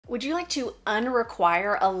Would you like to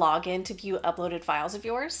unrequire a login to view uploaded files of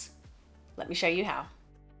yours? Let me show you how.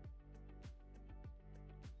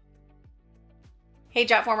 Hey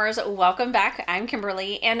Jotformers, welcome back. I'm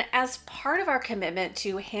Kimberly, and as part of our commitment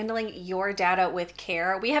to handling your data with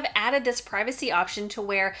care, we have added this privacy option to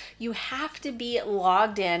where you have to be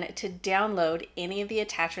logged in to download any of the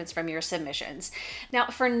attachments from your submissions. Now,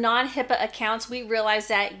 for non-HIPAA accounts, we realize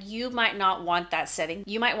that you might not want that setting.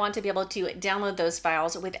 You might want to be able to download those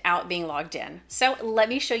files without being logged in. So let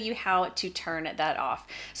me show you how to turn that off.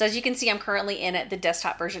 So as you can see, I'm currently in the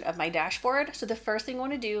desktop version of my dashboard. So the first thing I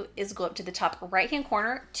want to do is go up to the top right-hand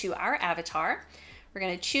corner to our avatar. We're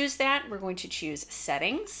going to choose that. We're going to choose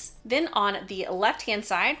settings. Then on the left-hand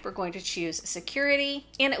side, we're going to choose security,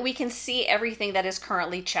 and we can see everything that is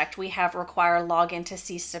currently checked. We have require login to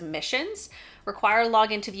see submissions, require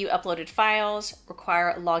login to view uploaded files,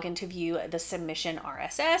 require login to view the submission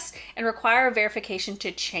RSS, and require verification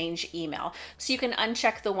to change email. So you can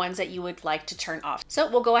uncheck the ones that you would like to turn off. So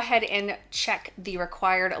we'll go ahead and check the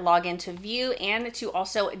required login to view and to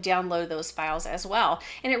also download those files as well.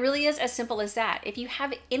 And it really is as simple as that. If you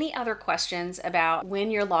have any other questions about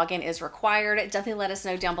when your login is required, definitely let us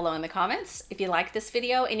know down below in the comments. If you like this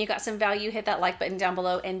video and you got some value, hit that like button down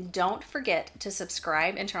below, and don't forget to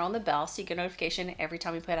subscribe and turn on the bell so you get notification every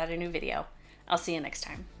time we put out a new video. I'll see you next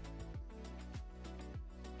time.